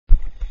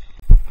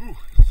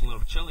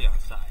little chilly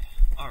outside.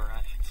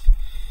 Alright.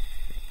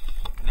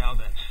 Now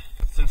then,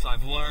 since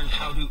I've learned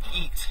how to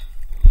eat,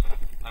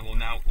 I will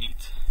now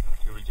eat.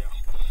 Here we go.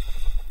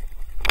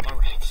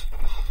 Alright.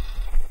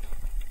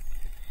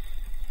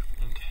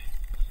 Okay.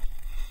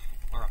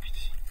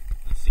 Alright.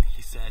 Let's see,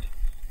 he said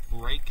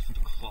break the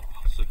claw.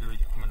 So here we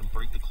go. I'm going to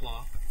break the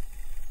claw.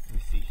 Let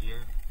me see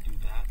here. Do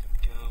that.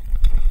 Go.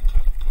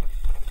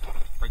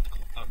 Break the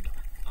claw. Oh, darn.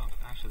 Oh,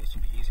 actually, this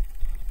would be easy.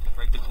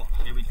 Break the claw.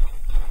 Here we go.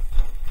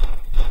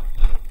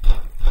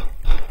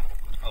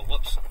 Oh,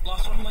 whoops.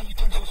 Lost one of my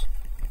utensils.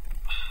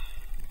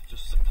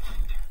 Just set that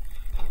right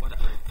there.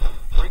 Whatever.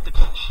 Break the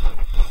claw.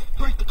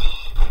 Break the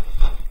claw.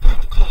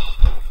 Break the claw.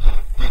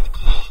 Break the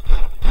claw.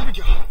 Here we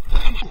go.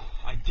 Come on.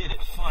 I did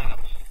it,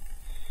 finally.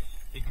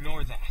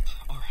 Ignore that.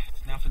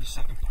 Alright, now for the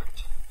second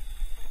part.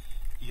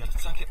 You gotta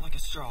suck it like a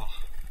straw.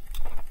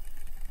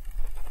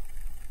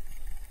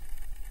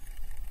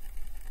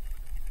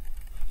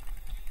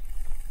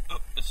 Oh,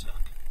 it's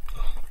stuck.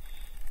 Oh.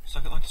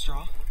 Suck it like a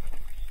straw.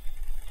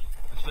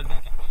 Let's put it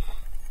back out.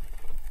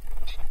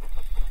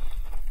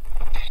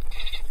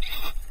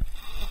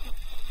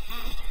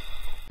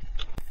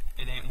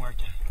 It ain't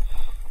working.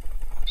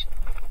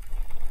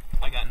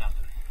 I got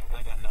nothing.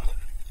 I got nothing.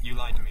 You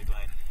lied to me,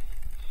 Blaine.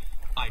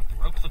 I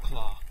broke the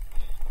claw.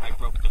 I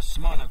broke the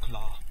smaller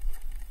claw.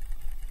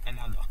 And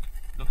now look.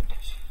 Look at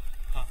this.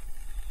 Huh?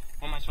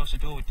 What am I supposed to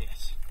do with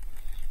this?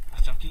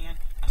 I suck in.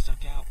 I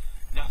suck out.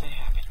 Nothing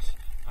happens.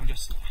 I'm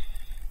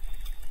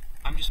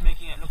just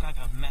making it look like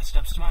a messed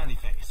up smiley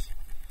face.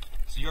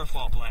 It's your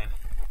fault, Blaine.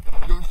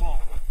 Your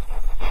fault.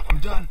 I'm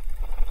done.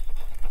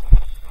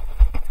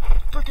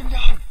 Frickin'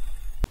 done.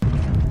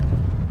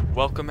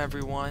 Welcome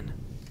everyone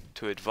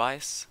to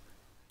Advice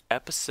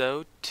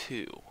Episode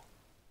 2.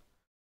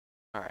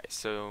 Alright,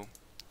 so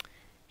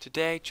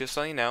today, just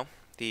so you know,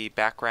 the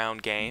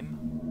background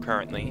game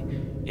currently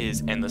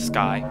is In the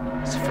Sky.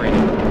 It's free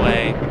to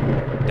play,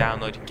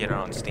 download, and get it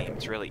on Steam.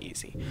 It's really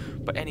easy.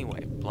 But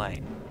anyway,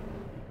 Blaine.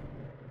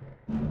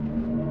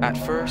 At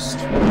first,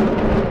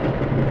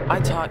 I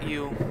taught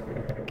you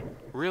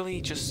really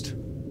just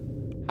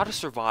how to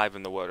survive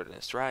in the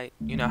wilderness, right?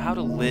 You know, how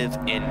to live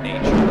in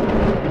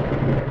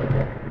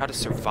nature. How to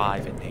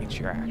survive in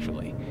nature,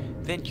 actually.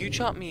 Then you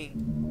taught me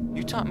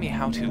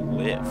how to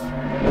live.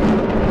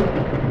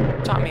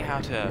 You taught me how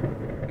to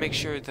make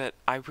sure that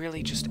I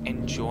really just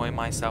enjoy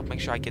myself,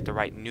 make sure I get the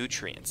right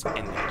nutrients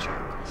in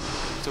nature.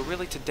 So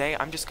really today,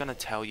 I'm just gonna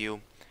tell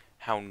you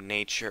how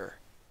nature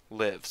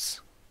lives.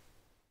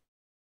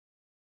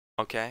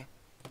 Okay?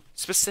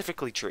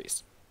 Specifically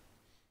trees.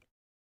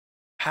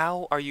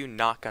 How are you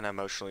not gonna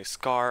emotionally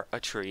scar a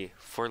tree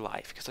for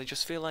life? Because I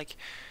just feel like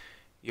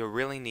you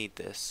really need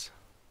this.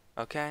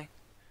 Okay?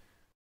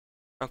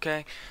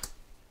 Okay?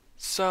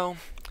 So,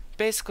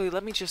 basically,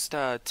 let me just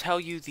tell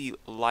you the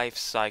life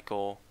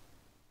cycle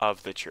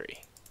of the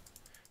tree.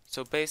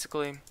 So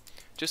basically,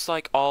 just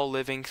like all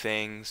living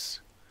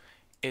things,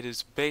 it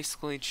is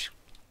basically,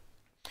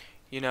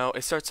 you know,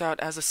 it starts out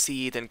as a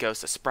seed, then goes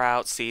to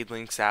sprout,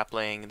 seedling,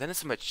 sapling, then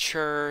it's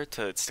mature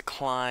to its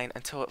decline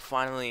until it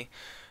finally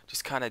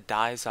just kind of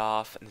dies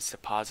off and is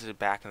deposited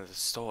back into the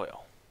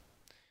soil.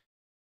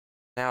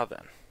 Now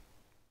then,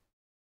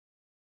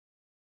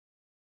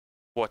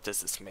 what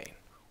does this mean?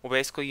 Well,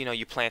 basically, you know,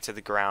 you plant to the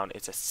ground,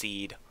 it's a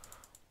seed,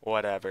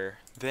 whatever.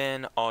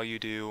 Then all you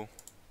do,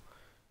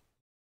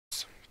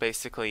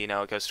 basically, you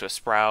know, it goes to a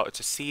sprout, it's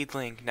a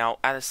seedling. Now,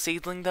 at a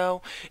seedling,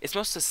 though, it's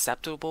most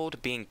susceptible to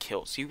being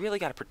killed. So you really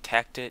got to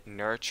protect it,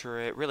 nurture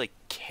it, really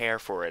care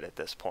for it at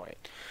this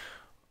point.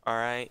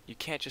 Alright? You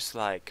can't just,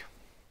 like,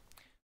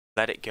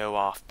 let it go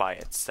off by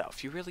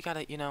itself. You really got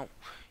to, you know,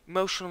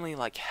 emotionally,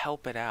 like,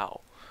 help it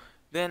out.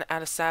 Then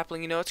at a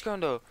sapling, you know, it's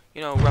going to,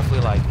 you know, roughly,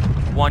 like,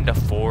 1 to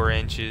 4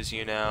 inches,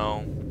 you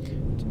know.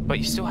 But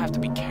you still have to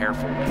be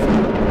careful with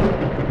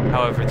it.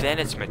 However, then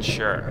it's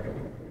mature.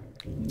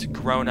 It's a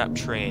grown-up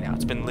tree now.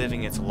 It's been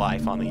living its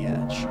life on the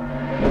edge.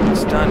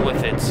 It's done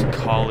with its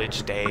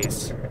college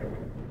days.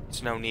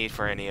 There's no need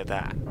for any of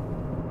that.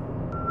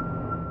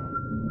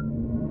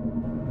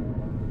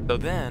 So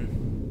then,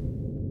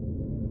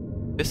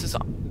 this is,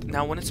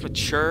 now when it's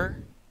mature,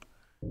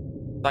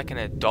 like an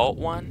adult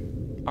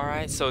one,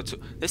 alright, so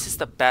this is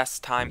the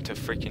best time to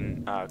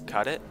freaking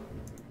cut it.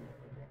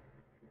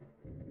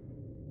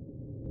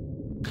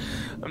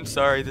 I'm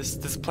sorry,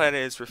 this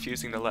planet is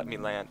refusing to let me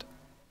land.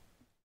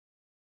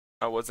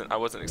 I wasn't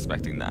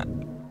expecting that.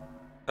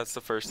 That's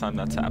the first time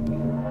that's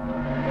happened.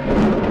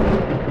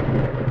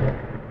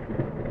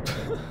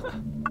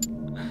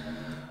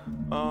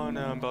 Oh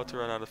no, I'm about to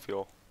run out of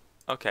fuel.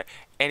 Okay.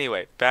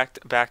 Anyway, back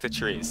to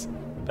trees.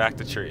 Back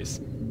to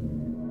trees.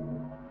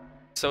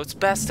 So it's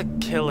best to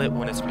kill it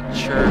when it's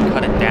mature,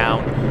 cut it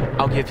down.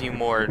 I'll give you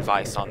more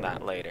advice on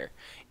that later.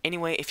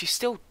 Anyway, if you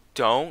still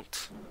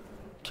don't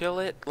kill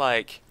it,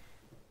 like,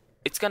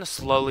 it's gonna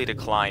slowly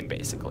decline,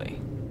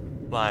 basically.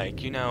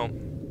 Like, you know,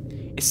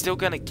 it's still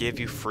gonna give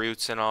you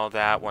fruits and all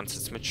that once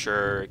it's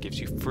mature. It gives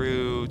you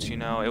fruits, you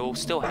know, it will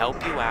still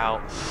help you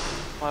out.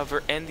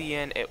 However, in the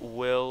end, it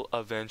will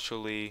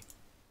eventually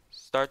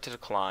start to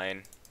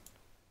decline.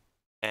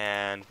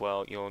 and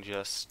well, you'll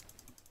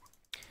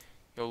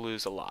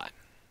lose a lot.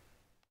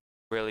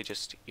 Really,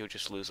 you'll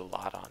just lose a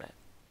lot on it.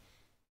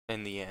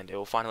 In the end, it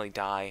will finally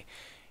die,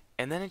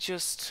 and then it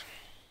just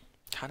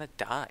kind of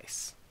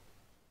dies.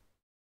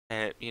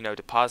 And it,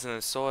 deposits in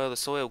the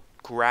soil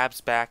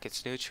grabs back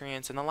its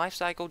nutrients, and the life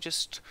cycle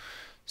just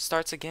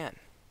starts again.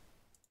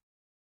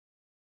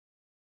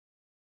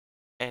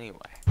 Anyway,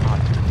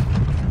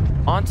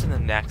 on to the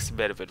next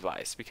bit of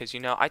advice, because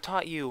I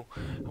taught you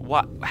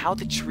how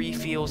the tree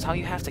feels, how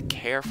you have to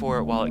care for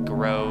it while it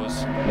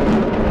grows,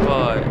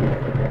 but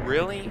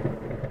really,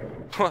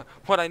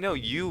 what I know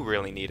you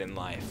really need in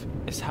life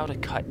is how to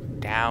cut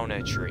down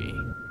a tree.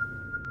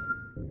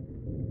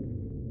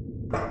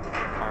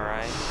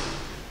 Alright?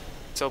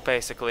 So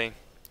basically,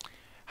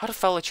 how to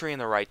fell a tree in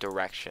the right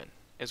direction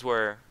is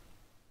where,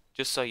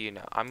 just so you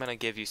know, I'm going to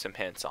give you some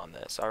hints on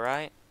this,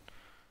 alright?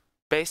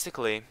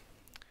 Basically,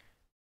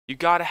 you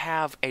gotta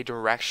have a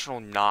directional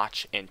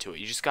notch into it.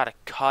 You just gotta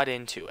cut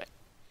into it.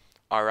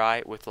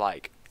 Alright? With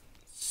like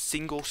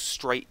single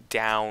straight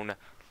down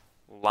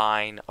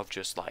line of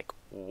just like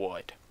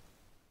wood.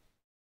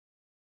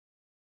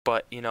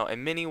 But,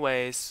 in many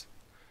ways,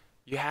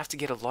 you have to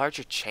get a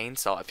larger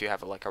chainsaw if you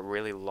have like a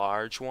really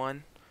large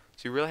one.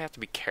 So you really have to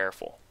be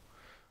careful.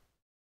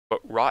 But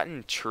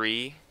rotten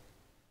trees,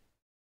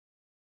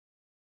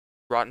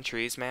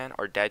 man,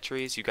 or dead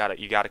trees, you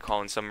gotta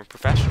call in someone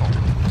professional.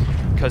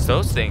 Because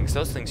those things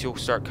you'll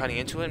start cutting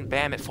into it and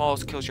bam, it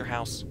falls, kills your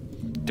house.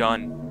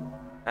 Done.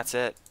 That's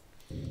it.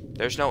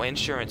 There's no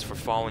insurance for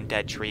fallen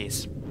dead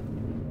trees.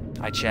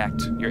 I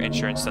checked. Your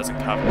insurance doesn't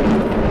cover it.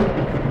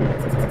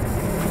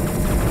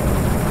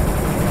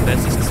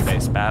 This is a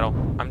space battle.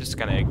 I'm just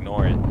gonna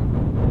ignore it.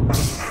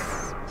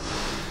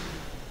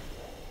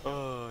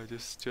 Oh,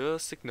 just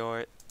ignore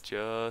it.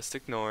 Just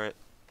ignore it.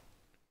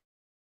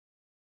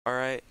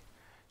 Alright.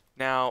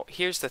 Now,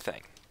 here's the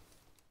thing.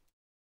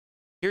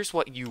 Here's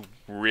what you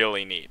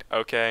really need,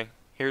 okay?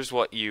 Here's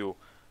what you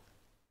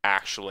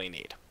actually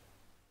need.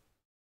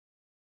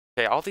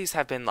 Okay, all these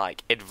have been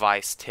like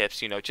advice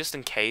tips, just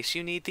in case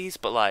you need these,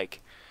 but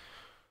like,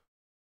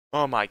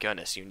 oh my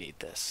goodness, you need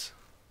this.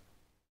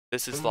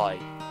 This is like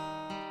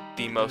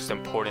the most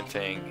important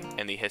thing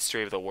in the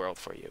history of the world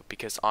for you.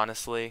 Because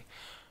honestly,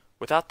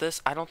 without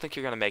this, I don't think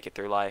you're going to make it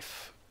through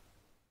life.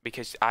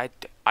 Because I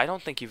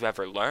don't think you've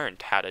ever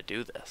learned how to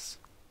do this.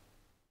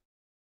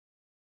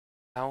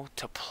 How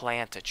to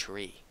plant a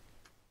tree.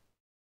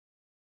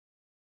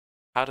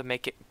 How to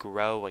make it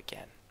grow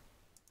again.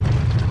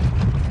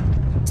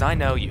 Because I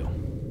know you.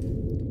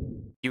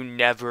 You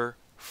never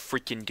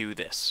freaking do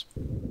this.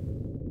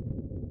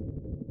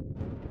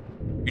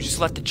 You just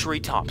let the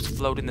treetops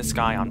float in the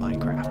sky on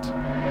Minecraft.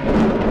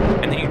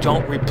 And then you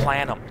don't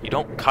replant them. You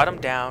don't cut them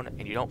down,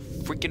 and you don't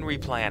freaking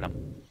replant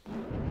them.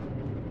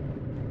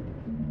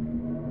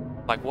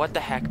 Like, what the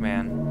heck,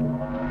 man?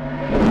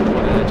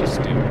 What did I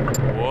just do?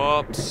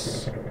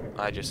 Whoops.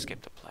 I just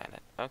skipped a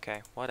planet.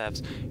 Okay,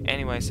 whatevs.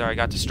 Anyway, sorry, I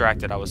got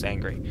distracted. I was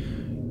angry.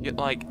 You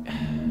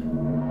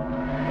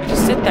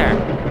just sit there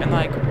and,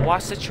 like,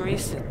 watch the tree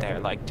sit there.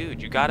 Like,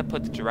 dude, you gotta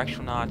put the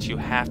directional notch. You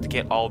have to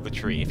get all of the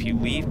tree. If you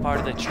leave part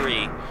of the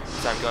tree...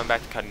 So I'm going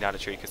back to cutting down a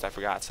tree because I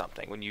forgot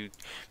something.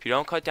 If you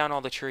don't cut down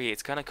all the tree,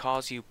 it's gonna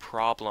cause you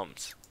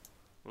problems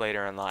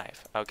later in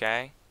life,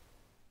 okay?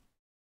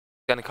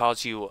 It's gonna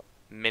cause you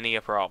many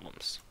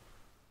problems.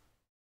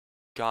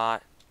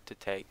 Got to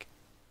take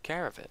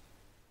care of it.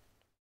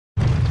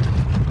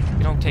 If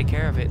you don't take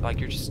care of it, like,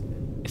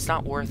 it's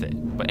not worth it.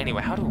 But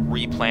anyway, how to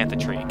replant the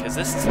tree? Because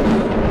this is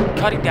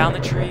cutting down the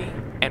tree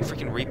and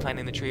freaking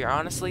replanting the tree are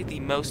honestly the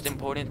most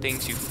important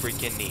things you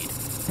freaking need.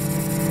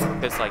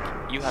 Because, like,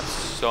 you have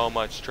so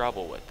much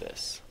trouble with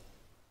this.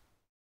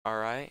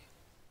 Alright?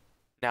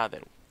 Now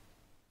then,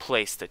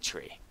 place the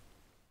tree.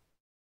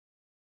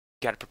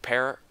 You gotta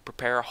prepare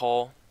a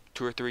hole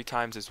 2 or 3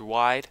 times as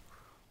wide.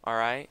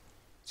 Alright?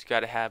 So you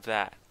gotta have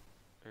that.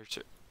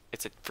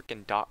 It's a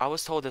freaking dog. I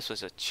was told this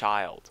was a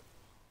child.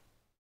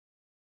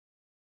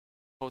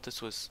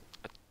 This was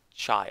a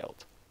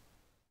child.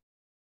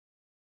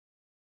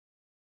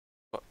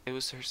 But it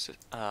was her.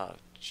 Oh,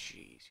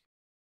 jeez.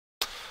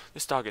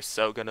 This dog is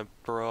so gonna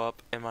grow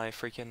up in my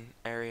freaking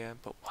area,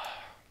 but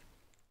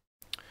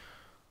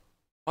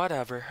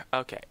whatever.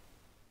 Okay.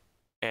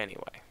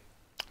 Anyway,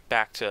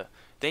 back to.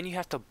 Then you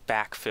have to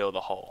backfill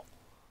the hole.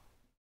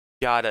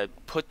 You gotta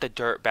put the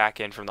dirt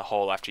back in from the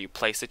hole after you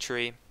place a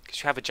tree,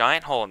 because you have a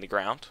giant hole in the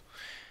ground.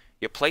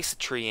 You place a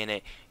tree in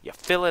it. You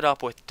fill it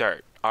up with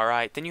dirt.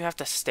 Alright, then you have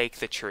to stake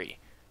the tree.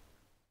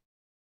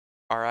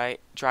 Alright,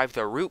 drive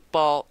the root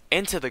ball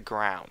into the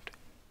ground.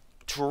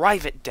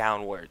 Drive it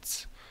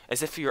downwards.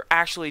 As if you're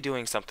actually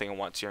doing something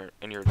once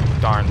in your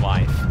darn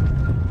life.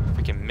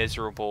 Freaking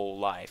miserable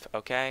life,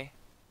 okay?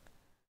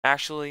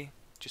 Actually,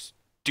 just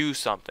do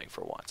something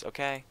for once,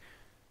 okay?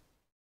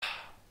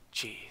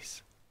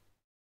 Jeez.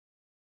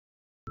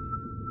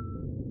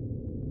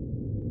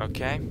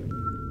 Okay?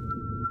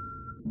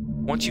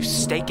 Once you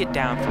stake it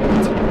down for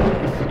once in your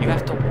life, you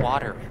have to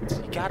water it.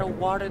 You gotta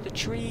water the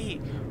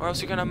tree, or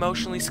else you're gonna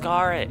emotionally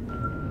scar it.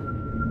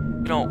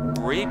 you don't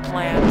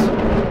replant,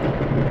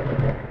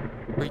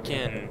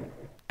 freaking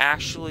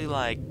actually,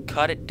 like,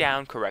 cut it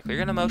down correctly,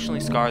 you're gonna emotionally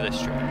scar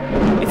this tree.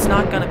 It's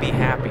not gonna be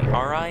happy,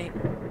 alright?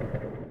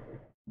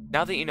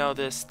 Now that you know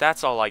this,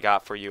 that's all I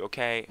got for you,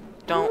 okay?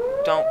 Don't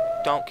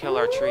kill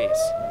our trees.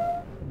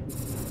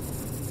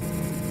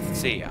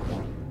 See ya.